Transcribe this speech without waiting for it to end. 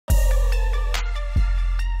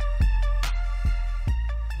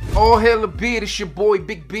All hail a beard, it's your boy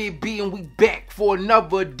Big Beard B, and we back for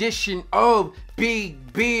another edition of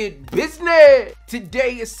Big Beard Business.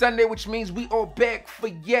 Today is Sunday, which means we are back for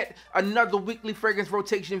yet another weekly fragrance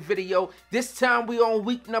rotation video. This time we on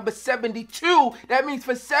week number 72. That means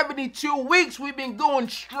for 72 weeks we've been going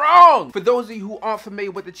strong. For those of you who aren't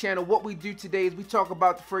familiar with the channel, what we do today is we talk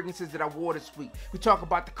about the fragrances that I wore this week. We talk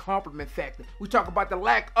about the compliment factor. We talk about the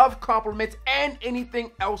lack of compliments and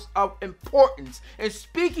anything else of importance. And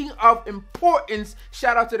speaking of importance,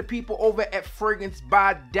 shout out to the people over at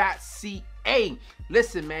fragrancebuy.ca.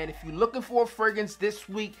 Listen, man, if you're looking for a fragrance this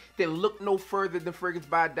week, then look no further than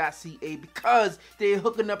fragrancebuy.ca, because they're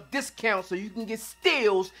hooking up discounts so you can get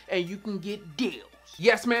steals and you can get deals.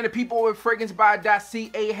 Yes, man, the people over at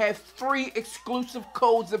fragrancebuy.ca have 3 exclusive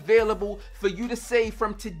codes available for you to save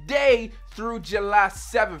from today through July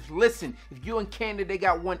 7th. Listen, if you're in Canada, they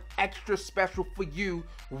got one extra special for you.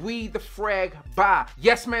 We the Frag Buy.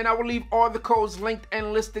 Yes, man, I will leave all the codes linked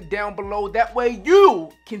and listed down below. That way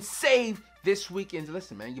you can save this weekend.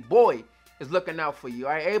 Listen, man, your boy is looking out for you.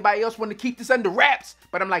 All right, everybody else want to keep this under wraps,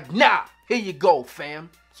 but I'm like, nah, here you go, fam.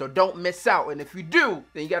 So don't miss out. And if you do,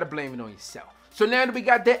 then you got to blame it on yourself. So now that we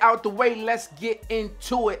got that out the way, let's get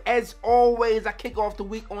into it. As always, I kick off the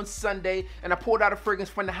week on Sunday, and I pulled out a fragrance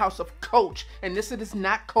from the house of Coach. And this is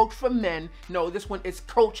not Coach for men. No, this one is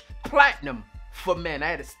Coach Platinum for men. I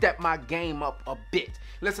had to step my game up a bit.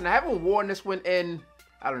 Listen, I haven't worn this one in,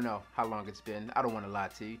 I don't know how long it's been. I don't want to lie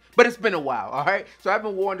to you, but it's been a while, all right? So I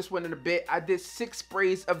haven't worn this one in a bit. I did 6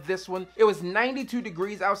 sprays of this one. It was 92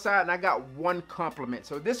 degrees outside, and I got 1 compliment.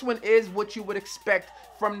 So this one is what you would expect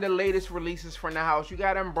from the latest releases from the house. You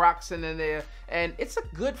got Ambroxan in there, and it's a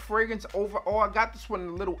good fragrance overall. I got this one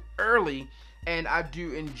a little early, and I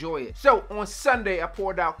do enjoy it. So on Sunday, I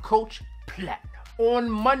poured out Coach Platinum. On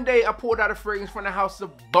Monday, I poured out a fragrance from the house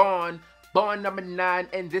of Bond number 9,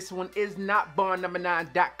 and this one is not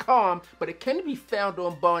bondnumber9.com, but it can be found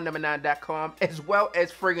on bondnumber9.com as well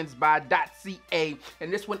as fragrancebuy.ca,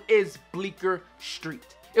 and this one is Bleecker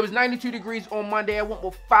Street. It was 92 degrees on Monday. I went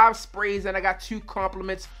with 5 sprays and I got 2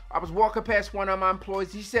 compliments. I was walking past one of my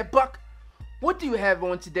employees. He said, "Buck, what do you have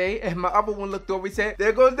on today?" And my other one looked over. He said,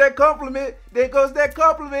 "There goes that compliment. There goes that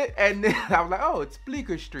compliment." And then I was like, oh, it's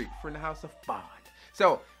Bleecker Street from the house of Bond.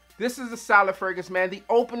 So this is a solid fragrance, man. The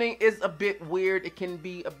opening is a bit weird. It can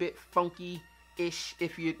be a bit funky-ish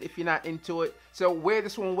if you're not into it. So wear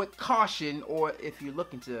this one with caution, or if you're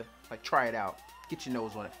looking to like try it out, get your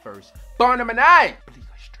nose on it first. Bond number 9, Bleecker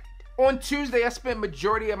Street. On Tuesday, I spent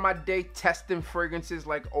majority of my day testing fragrances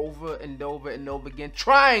like over and over and over again,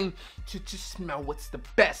 trying to just smell what's the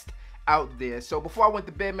best out there. So before I went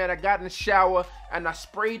to bed, man, I got in the shower and I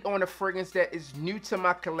sprayed on a fragrance that is new to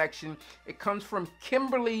my collection. It comes from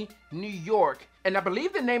Kimberly, New York, and I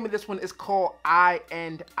believe the name of this one is called I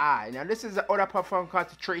and I. Now this is an eau de parfum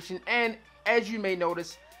concentration, and as you may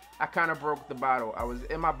notice, I kind of broke the bottle. I was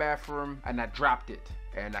in my bathroom and I dropped it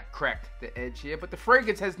and I cracked the edge here, but the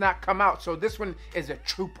fragrance has not come out, so this one is a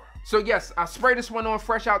trooper. So yes, I sprayed this one on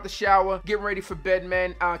fresh out the shower, getting ready for bed,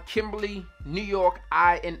 man. Kimberly, New York,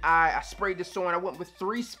 I and I sprayed this on. I went with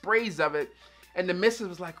 3 sprays of it, and the missus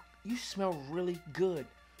was like, "You smell really good.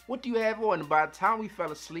 What do you have on?" And by the time we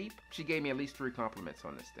fell asleep, she gave me at least 3 compliments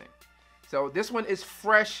on this thing. So this one is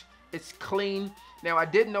fresh, it's clean. Now I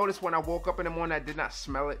did notice when I woke up in the morning, I did not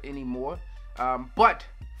smell it anymore. But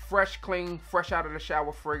fresh, clean, fresh out of the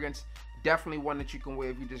shower fragrance. Definitely one that you can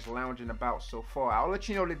wear if you're just lounging about so far. I'll let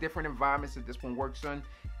you know the different environments that this one works on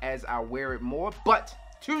as I wear it more. But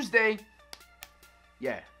Tuesday,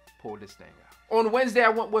 yeah, pull this thing out. On Wednesday, I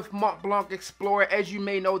went with Mont Blanc Explorer. As you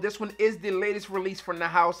may know, this one is the latest release from the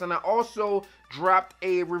house, and I also dropped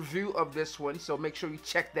a review of this one, so make sure you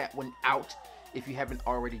check that one out if you haven't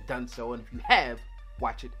already done so, and if you have,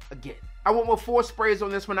 watch it again. I went with 4 sprays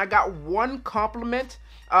on this one. I got 1 compliment,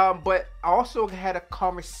 but I also had a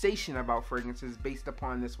conversation about fragrances based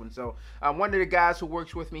upon this one. So one of the guys who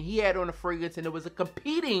works with me, he had on a fragrance, and it was a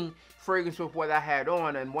competing fragrance with what I had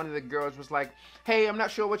on, and one of the girls was like, "Hey, I'm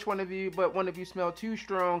not sure which one of you, but one of you smelled too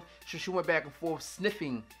strong." So she went back and forth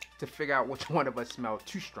sniffing to figure out which one of us smelled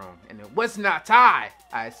too strong, and it was not I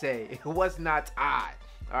say. It was not I.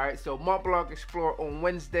 Alright, so Mont Blanc Explorer on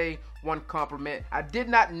Wednesday, 1 compliment. I did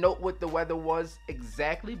not note what the weather was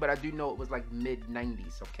exactly, but I do know it was like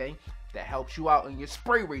mid-90s, okay? That helps you out in your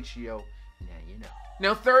spray ratio. Now you know.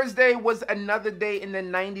 Now, Thursday was another day in the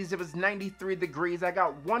 90s. It was 93 degrees. I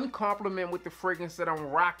got one compliment with the fragrance that I'm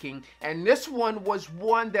rocking, and this one was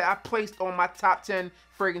one that I placed on my top 10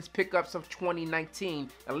 fragrance pickups of 2019,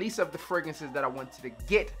 at least of the fragrances that I wanted to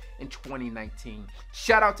get in 2019.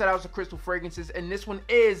 Shout out to the House of Crystal Fragrances, and this one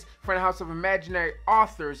is from the House of Imaginary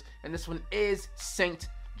Authors, and this one is Saint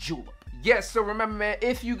Julep. Yes, so remember, man,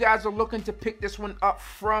 if you guys are looking to pick this one up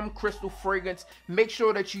from Crystal Fragrance, make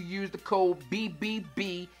sure that you use the code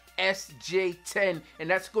BBBSJ10, and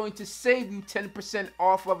that's going to save you 10%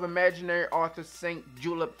 off of Imaginary Author Saint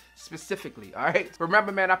Julep specifically, all right?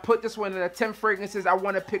 Remember, man, I put this one in the 10 fragrances I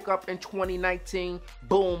want to pick up in 2019.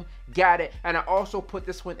 Boom, got it. And I also put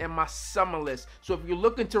this one in my summer list. So if you're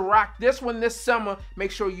looking to rock this one this summer,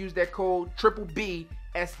 make sure you use that code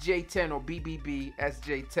BBBSJ10 or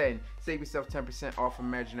BBBSJ10. Save yourself 10% off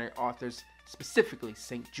Imaginary Authors, specifically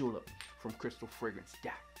Saint Julep from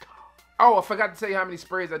crystalfragrance.com. Oh, I forgot to tell you how many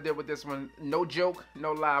sprays I did with this one. No joke,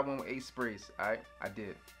 no lie, I went with 8 sprays. All right, I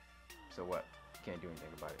did. So what? Can't do anything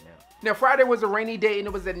about it now. Now, Friday was a rainy day, and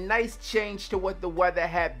it was a nice change to what the weather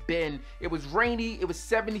had been. It was rainy, it was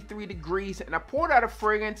 73 degrees, and I poured out a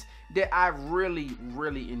fragrance that I really,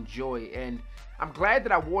 really enjoy. And I'm glad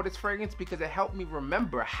that I wore this fragrance because it helped me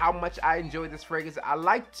remember how much I enjoy this fragrance. I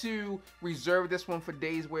like to reserve this one for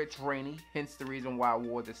days where it's rainy, hence the reason why I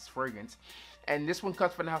wore this fragrance. And this one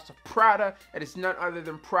comes from the House of Prada, and it's none other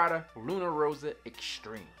than Prada Luna Rosa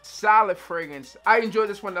Extreme. Solid fragrance. I enjoy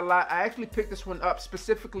this one a lot. I actually picked this one up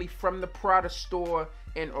specifically from the Prada store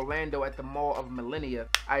in Orlando at the Mall of Millennia.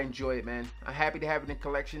 I enjoy it, man. I'm happy to have it in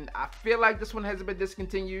collection. I feel like this one hasn't been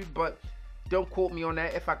discontinued, but don't quote me on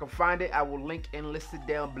that. If I can find it, I will link and list it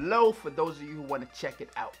down below for those of you who want to check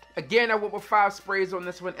it out. Again, I went with 5 sprays on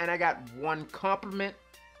this one, and I got 1 compliment,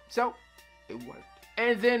 so it worked.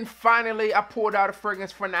 And then finally, I poured out a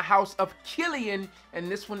fragrance from the House of Kilian, and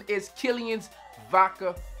this one is Kilian's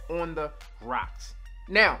Vodka on the Rocks.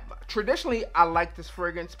 Now, traditionally, I like this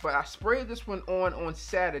fragrance, but I sprayed this one on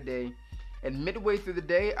Saturday, and midway through the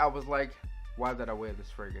day, I was like, why did I wear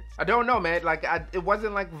this fragrance? I don't know, man. Like, it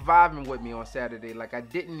wasn't like vibing with me on Saturday. Like, I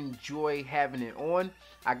didn't enjoy having it on.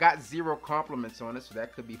 I got 0 compliments on it, so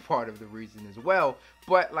that could be part of the reason as well.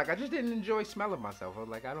 But like, I just didn't enjoy smelling myself. I was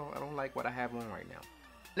like, I don't like what I have on right now.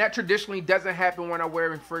 That traditionally doesn't happen when I'm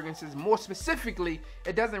wearing fragrances. More specifically,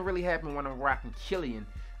 it doesn't really happen when I'm rocking Kilian,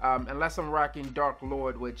 unless I'm rocking Dark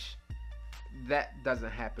Lord, which that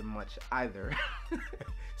doesn't happen much either.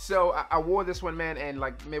 So I wore this one, man, and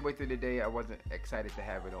like midway through the day, I wasn't excited to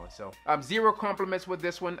have it on. So 0 compliments with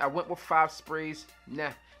this one. I went with 5 sprays. Nah,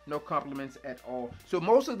 no compliments at all. So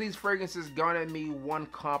most of these fragrances garnered me 1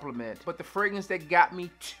 compliment, but the fragrance that got me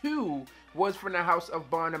 2 was from the House of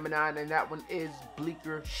Barnum & 9, and that one is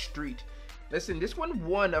Bleecker Street. Listen, this one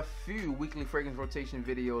won a few weekly fragrance rotation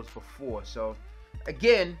videos before, so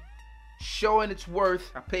again, showing its worth.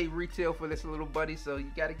 I paid retail for this little buddy, so you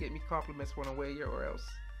gotta get me compliments when I wear it, or else,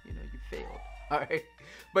 you know, you failed. All right,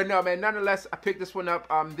 but no, man, nonetheless, I picked this one up.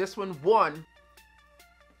 This one won.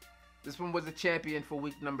 This one was a champion for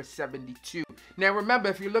week number 72. Now remember,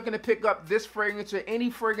 if you're looking to pick up this fragrance or any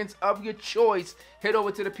fragrance of your choice, head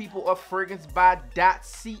over to the people of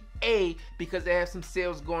fragrancebuy.ca because they have some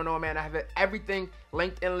sales going on, man. I have everything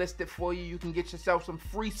linked and listed for you. You can get yourself some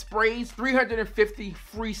free sprays, 350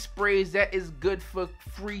 free sprays. That is good for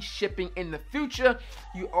free shipping in the future.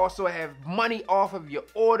 You also have money off of your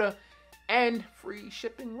order and free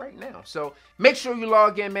shipping right now. So make sure you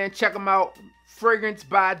log in, man. Check them out.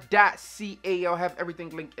 fragrancebuy.ca. I'll have everything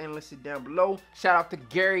linked and listed down below. Shout out to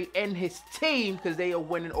Gary and his team because they are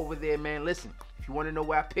winning over there, man. Listen, if you want to know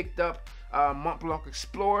where I picked up Mont Blanc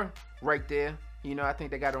Explorer, right there. You know, I think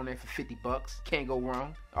they got it on there for 50 bucks. Can't go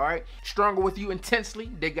wrong. All right. Stronger With You Intensely.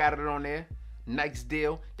 They got it on there. Nice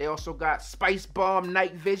deal. They also got Spice Bomb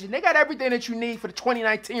Night Vision. They got everything that you need for the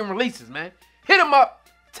 2019 releases, man. Hit them up.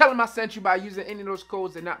 Tell them I sent you by using any of those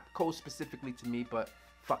codes. They're not codes specifically to me, but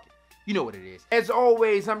fuck it. You know what it is. As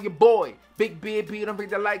always, I'm your boy, Big Beard B. Don't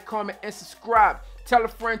forget to like, comment, and subscribe. Tell a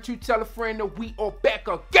friend to tell a friend that we are back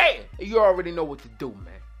again. You already know what to do,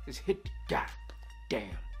 man. Just hit the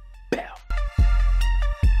goddamn bell.